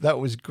that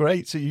was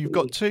great. So you've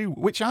got two,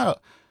 which are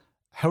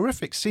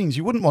horrific scenes.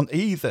 You wouldn't want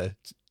either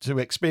to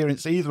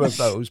experience either of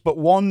those, but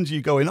one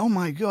you're going, oh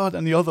my God,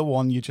 and the other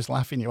one you're just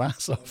laughing your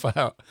ass off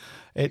out.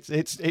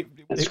 It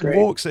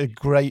walks a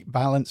great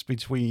balance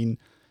between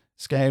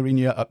scaring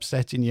you,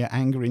 upsetting you,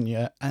 angering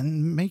you,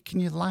 and making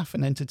you laugh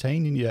and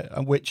entertaining you,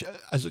 which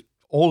as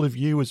all of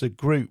you as a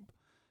group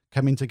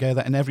coming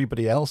together and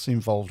everybody else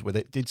involved with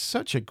it did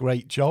such a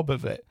great job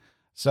of it.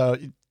 So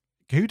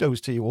kudos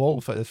to you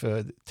all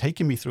for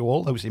taking me through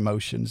all those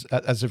emotions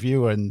as a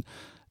viewer, and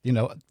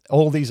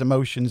all these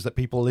emotions that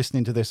people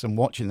listening to this and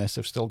watching this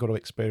have still got to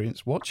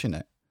experience watching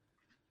it.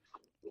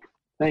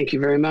 Thank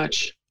you very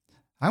much.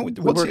 We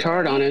worked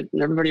hard on it.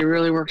 Everybody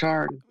really worked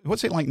hard.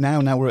 What's it like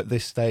now? Now we're at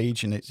this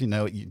stage, and it's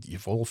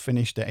you've all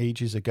finished it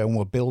ages ago, and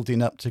we're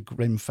building up to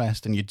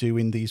Grimfest, and you're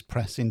doing these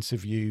press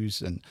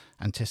interviews, and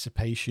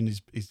anticipation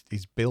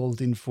is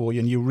building for you,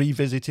 and you're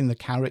revisiting the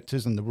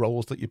characters and the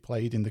roles that you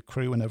played in the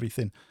crew and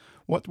everything.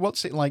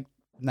 What's it like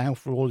now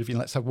for all of you?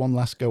 Let's have one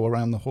last go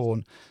around the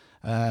horn.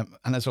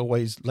 And as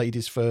always,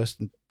 ladies first.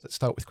 And let's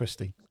start with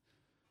Christy.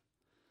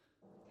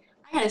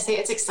 I gotta say,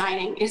 it's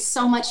exciting. It's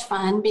so much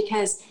fun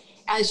because,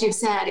 as you've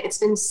said, it's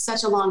been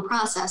such a long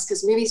process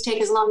because movies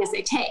take as long as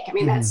they take. I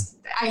mean,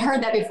 I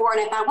heard that before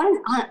and I thought, what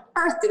on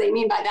earth do they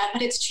mean by that?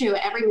 But it's true.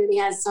 Every movie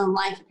has its own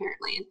life,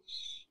 apparently.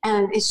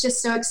 And it's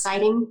just so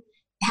exciting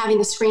having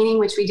the screening,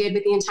 which we did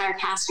with the entire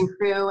cast and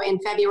crew in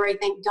February,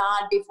 thank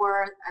God,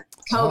 before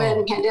COVID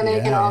and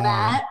pandemic and all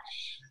that.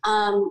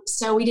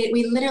 So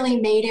we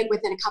literally made it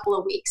within a couple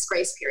of weeks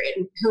grace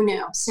period. Who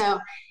knew? So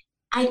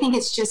I think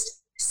it's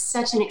just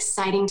such an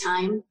exciting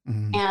time.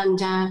 And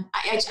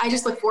I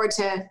just look forward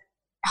to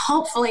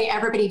hopefully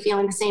everybody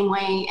feeling the same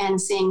way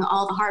and seeing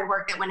all the hard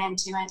work that went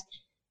into it.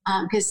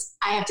 Because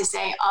I have to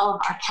say, all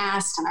of our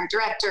cast and our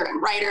director and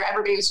writer,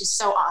 everybody was just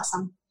so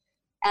awesome.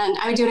 And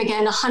I would do it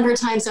again 100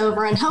 times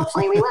over, and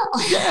hopefully we will.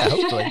 Yeah,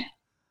 hopefully.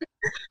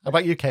 How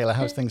about you, Kayla?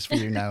 How's things for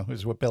you now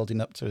as we're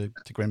building up to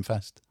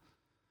Grimfest?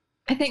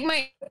 I think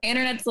my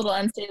internet's a little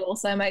unstable,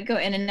 so I might go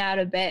in and out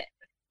a bit.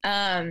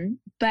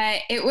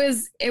 But it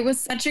was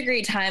such a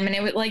great time. And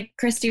it was like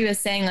Christy was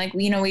saying, like,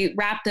 you know, we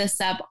wrapped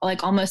this up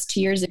like almost 2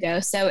 years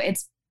ago. So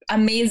it's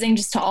amazing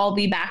just to all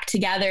be back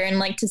together and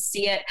like to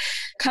see it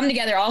come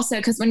together also.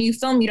 Cause when you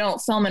film, you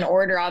don't film in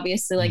order,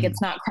 obviously, like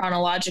it's not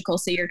chronological.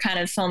 So you're kind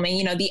of filming,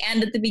 you know, the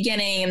end at the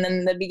beginning and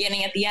then the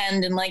beginning at the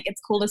end. And like,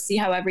 it's cool to see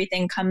how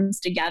everything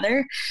comes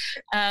together.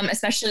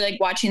 Especially like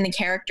watching the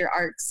character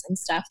arcs and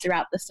stuff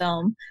throughout the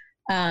film.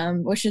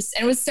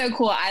 It was so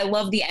cool. I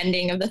love the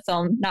ending of the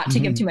film, not to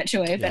give too much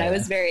away, but I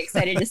was very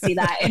excited to see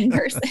that in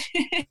person.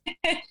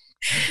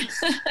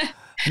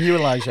 And you,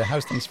 Elijah,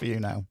 how's things for you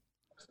now?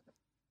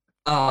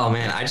 Oh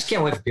man, I just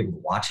can't wait for people to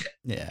watch it.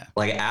 Yeah.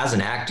 Like as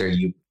an actor,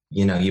 you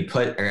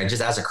put, or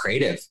just as a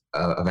creative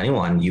of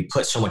anyone, you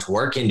put so much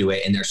work into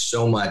it, and there's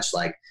so much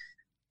like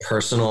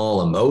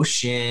personal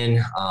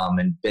emotion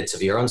and bits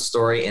of your own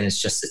story, and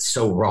it's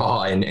so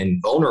raw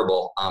and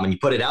vulnerable. And you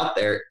put it out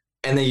there,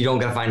 and then you don't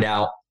gotta find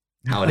out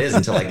how it is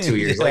until like 2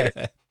 years later.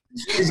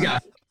 You just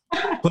got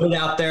to put it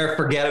out there,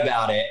 forget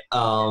about it.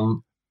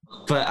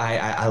 But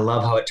I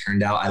love how it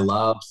turned out. I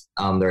love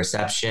the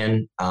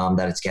reception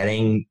that it's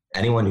getting.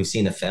 Anyone who's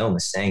seen the film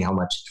is saying how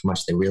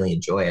much they really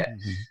enjoy it.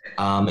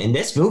 And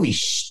this movie,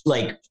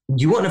 like,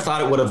 you wouldn't have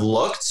thought it would have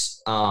looked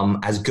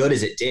as good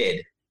as it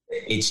did.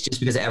 It's just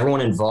because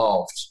everyone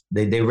involved,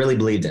 they really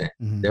believed in it.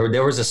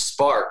 There was a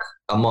spark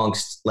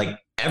amongst like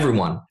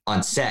everyone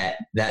on set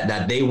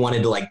that they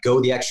wanted to like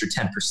go the extra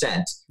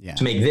 10%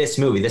 to make this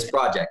movie, this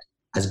project,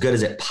 as good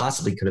as it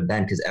possibly could have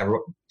been, because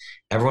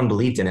everyone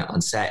believed in it on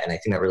set, and I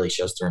think that really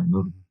shows through in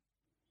the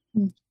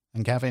movie.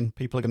 And Gavin,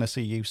 people are going to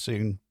see you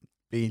soon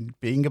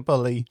being a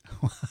bully.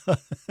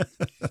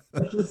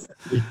 Just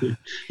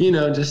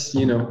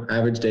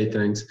average day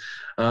things.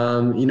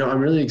 I'm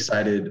really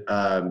excited,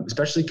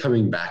 especially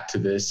coming back to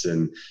this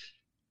and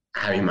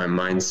having my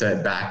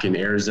mindset back in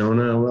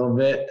Arizona a little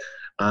bit.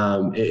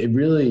 It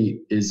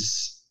really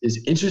is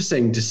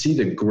interesting to see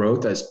the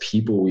growth as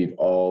people we've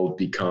all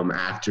become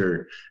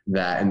after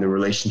that, and the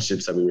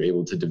relationships that we were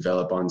able to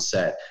develop on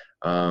set.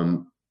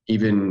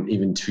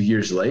 Even 2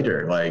 years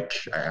later, like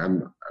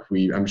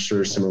I'm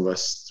sure some of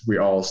us, we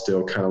all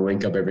still kind of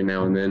link up every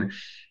now and then.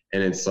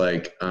 And it's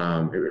like,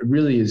 it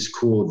really is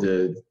cool,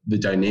 the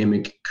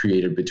dynamic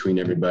created between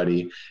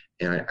everybody.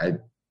 And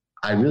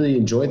I really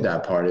enjoyed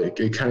that part.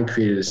 It kind of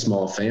created a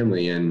small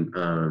family,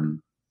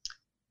 and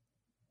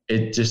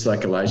it just,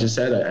 like Elijah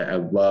said, I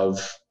love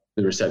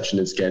the reception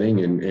it's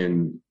getting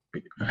and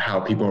how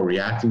people are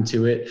reacting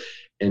to it.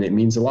 And it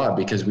means a lot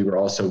because we were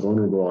all so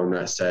vulnerable on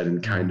that set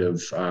and kind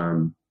of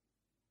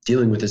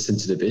dealing with a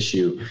sensitive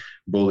issue,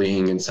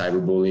 bullying and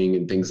cyberbullying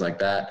and things like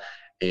that.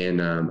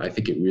 And I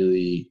think it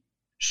really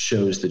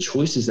shows the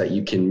choices that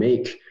you can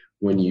make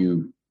when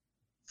you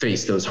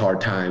face those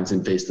hard times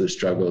and face those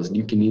struggles.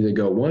 You can either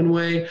go one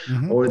way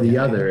or the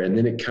other. And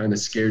then it kind of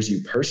scares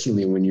you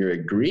personally when you're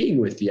agreeing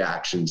with the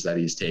actions that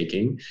he's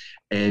taking.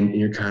 And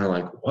you're kind of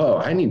like, whoa,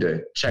 I need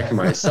to check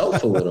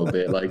myself a little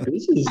bit. Like,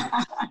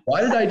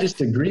 why did I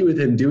just agree with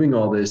him doing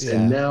all this? Yeah.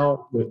 And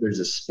now there's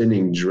a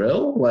spinning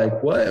drill.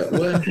 Like, what,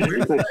 where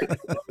did I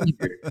go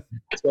here?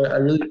 So I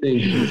really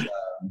think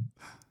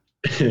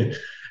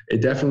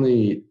it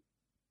definitely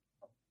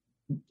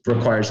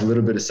requires a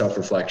little bit of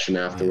self-reflection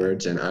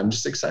afterwards, and I'm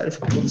just excited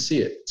for people to see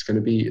it. It's going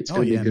to be a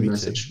good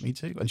message. Me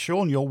too. And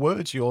Sean, your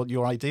words,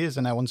 your ideas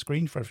are now on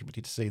screen for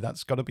everybody to see.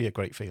 That's got to be a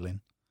great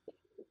feeling.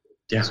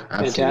 Yeah,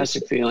 absolutely.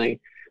 Fantastic feeling.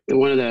 And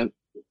one of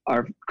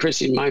our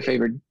Chrissy and my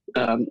favorite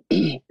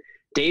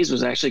days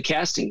was actually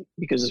casting,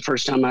 because it's the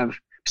first time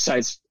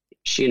besides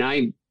she and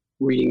I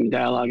reading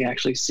dialogue,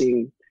 actually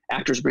seeing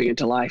actors bring it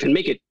to life and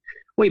make it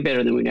way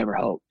better than we'd ever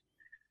hoped.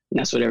 And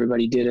that's what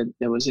everybody did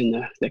that was in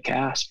the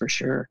cast, for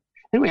sure.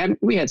 And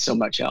we had so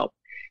much help.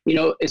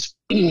 It's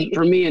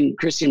for me and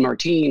Christy and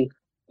Martine,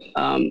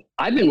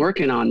 I've been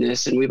working on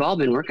this, and we've all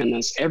been working on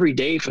this every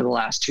day for the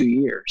last 2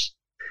 years.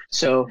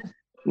 So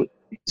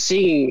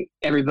seeing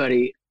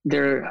everybody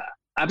there,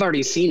 I've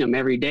already seen them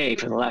every day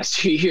for the last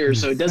 2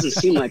 years, so it doesn't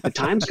seem like the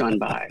time's gone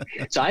by.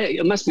 So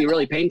it must be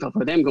really painful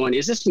for them going,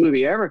 is this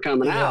movie ever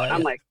coming out? And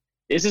I'm like,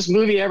 is this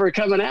movie ever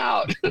coming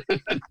out?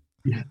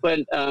 But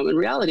in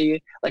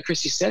reality, like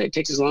Christy said, it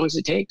takes as long as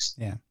it takes.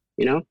 Yeah.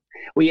 You know,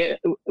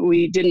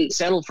 we didn't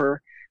settle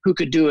for who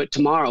could do it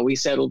tomorrow. We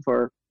settled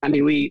for,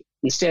 we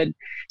instead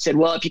said,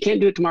 well, if you can't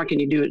do it tomorrow,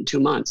 can you do it in 2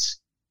 months?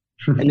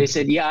 And they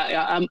said,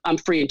 yeah, I'm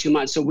free in 2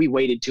 months. So we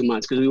waited 2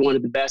 months because we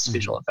wanted the best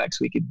visual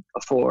effects we could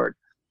afford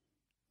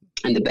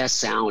and the best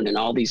sound and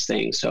all these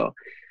things. So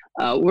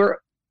we're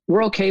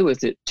okay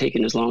with it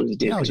taking as long as it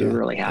did because we're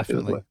really happy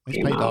with what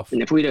came out.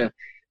 And if we'd have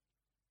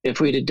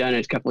done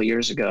it a couple of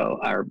years ago,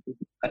 or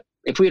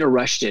if we'd have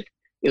rushed it,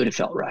 it would have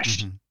felt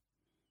rushed.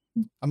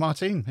 And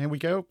Martine, here we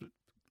go.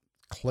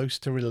 Close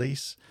to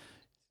release.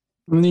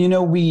 You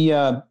know, we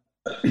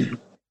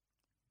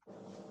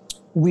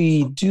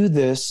do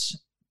this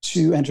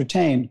to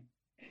entertain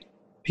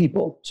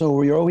people. So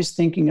we're always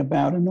thinking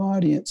about an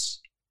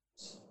audience.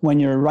 When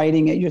you're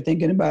writing it, you're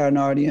thinking about an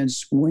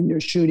audience. When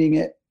you're shooting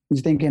it, you're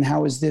thinking,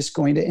 how is this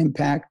going to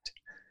impact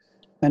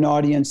an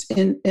audience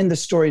in the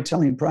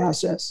storytelling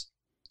process?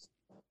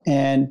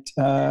 And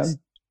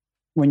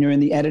when you're in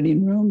the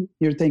editing room,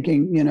 you're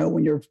thinking, you know,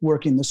 when you're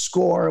working the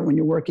score, when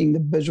you're working the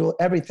visual,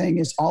 everything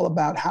is all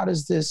about how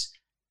does this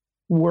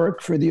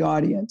work for the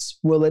audience?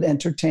 Will it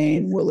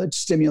entertain? Will it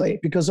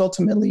stimulate? Because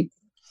ultimately,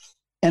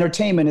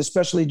 entertainment,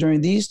 especially during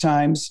these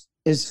times,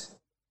 is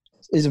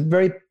a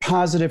very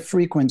positive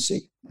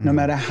frequency. No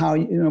matter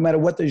no matter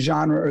what the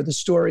genre or the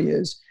story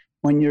is,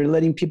 when you're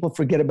letting people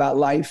forget about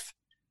life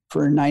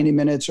for 90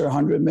 minutes or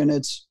 100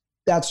 minutes,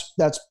 that's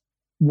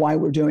why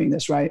we're doing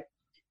this, right?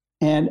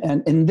 And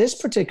in this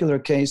particular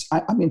case,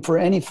 I mean, for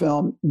any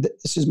film,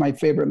 this is my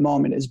favorite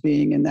moment, is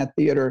being in that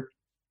theater.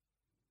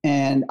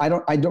 And I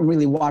don't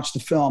really watch the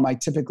film. I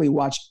typically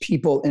watch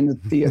people in the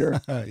theater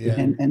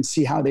and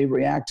see how they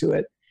react to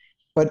it.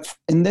 But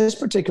in this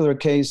particular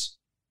case,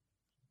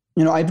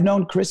 you know, I've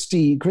known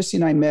Christy. Christy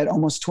and I met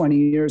almost 20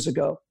 years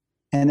ago.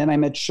 And then I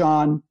met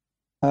Sean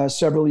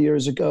several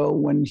years ago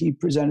when he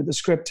presented the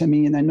script to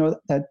me. And I know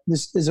that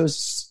this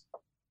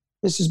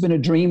has been a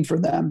dream for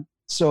them.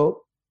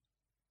 So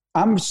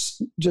I'm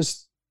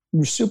just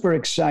super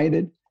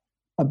excited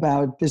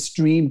about this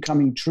dream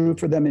coming true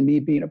for them and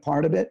me being a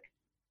part of it.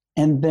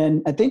 And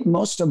then I think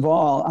most of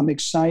all, I'm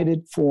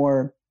excited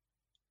for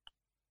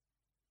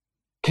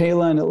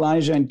Kayla and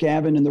Elijah and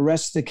Gavin and the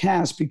rest of the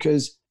cast,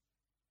 because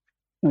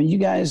you know, you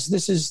guys,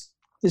 this is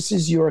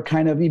your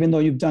kind of, even though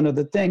you've done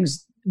other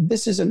things,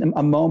 this is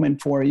a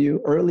moment for you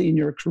early in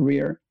your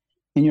career,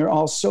 and you're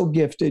all so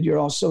gifted, you're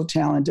all so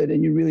talented,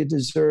 and you really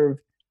deserve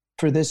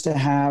for this to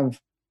have,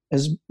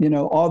 as you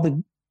know,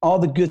 all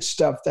the good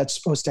stuff that's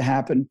supposed to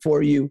happen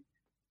for you.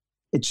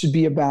 It should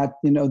be about,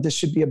 you know, this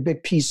should be a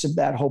big piece of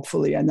that,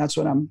 hopefully, and that's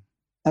what I'm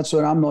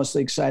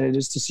mostly excited,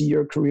 is to see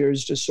your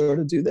careers just sort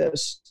of do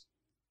this.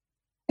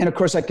 And of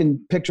course, I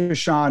can picture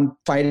Sean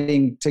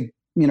fighting to,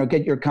 you know,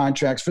 get your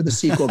contracts for the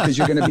sequel, because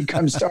you're going to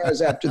become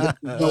stars after the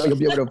nobody will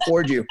be able to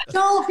afford you.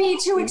 Don't be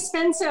too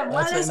expensive.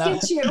 Let us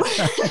get you.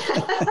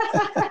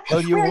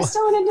 We're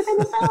still an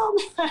independent film.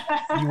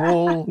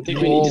 I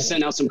think we need to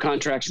send out some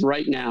contracts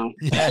right now.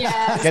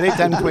 Yes. Get it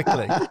done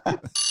quickly.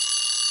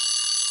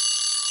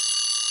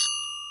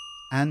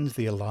 And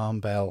the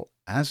alarm bell,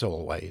 as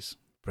always,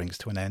 brings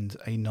to an end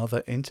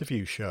another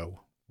interview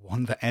show.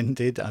 One that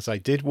ended, as I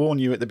did warn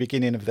you at the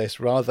beginning of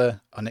this,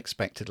 rather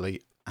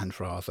unexpectedly and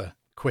rather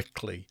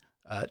quickly.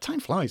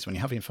 Time flies when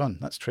you're having fun.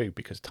 That's true,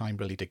 because time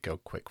really did go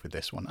quick with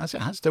this one, as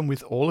it has done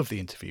with all of the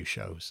interview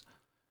shows.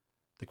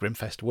 The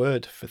Grimfest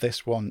word for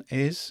this one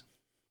is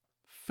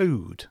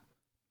food.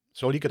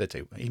 So all you got to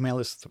do, email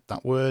us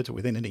that word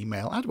within an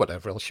email, add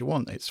whatever else you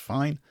want, it's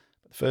fine.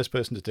 But the first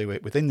person to do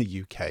it within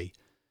the UK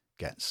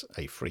gets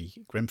a free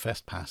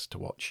Grimfest pass to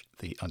watch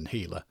The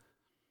Unhealer.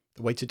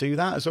 The way to do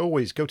that, as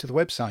always, go to the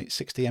website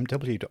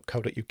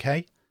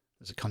 60mw.co.uk.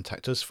 There's a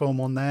contact us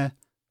form on there,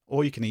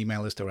 or you can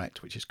email us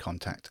direct, which is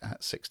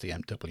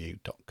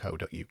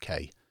contact@60mw.co.uk.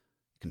 You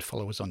can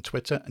follow us on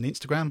Twitter and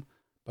Instagram.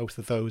 Both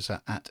of those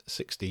are at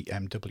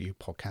 60mw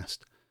podcast.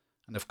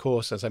 And of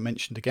course, as I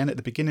mentioned again at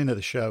the beginning of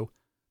the show,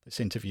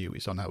 this interview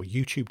is on our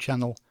YouTube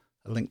channel.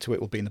 A link to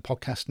it will be in the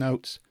podcast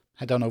notes.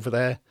 Head on over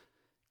there,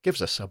 give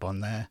us a sub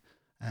on there,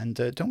 and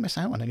don't miss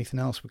out on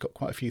anything else. We've got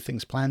quite a few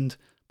things planned.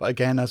 But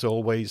again, as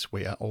always,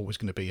 we are always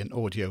going to be an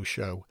audio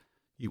show.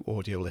 You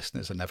audio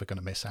listeners are never going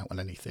to miss out on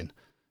anything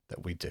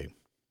that we do.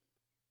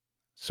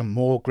 Some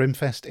more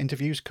Grimfest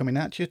interviews coming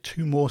at you,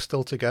 2 more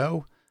still to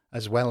go,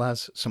 as well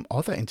as some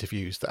other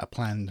interviews that are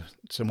planned,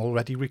 some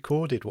already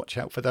recorded. Watch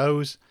out for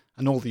those,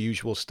 and all the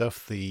usual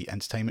stuff, the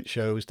entertainment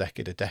shows,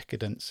 Decade of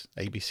Decadence,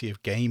 ABC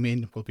of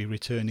Gaming will be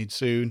returning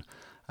soon,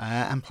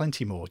 and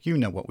plenty more. You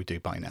know what we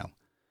do by now.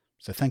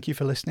 So thank you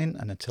for listening,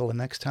 and until the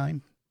next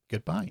time,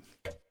 goodbye.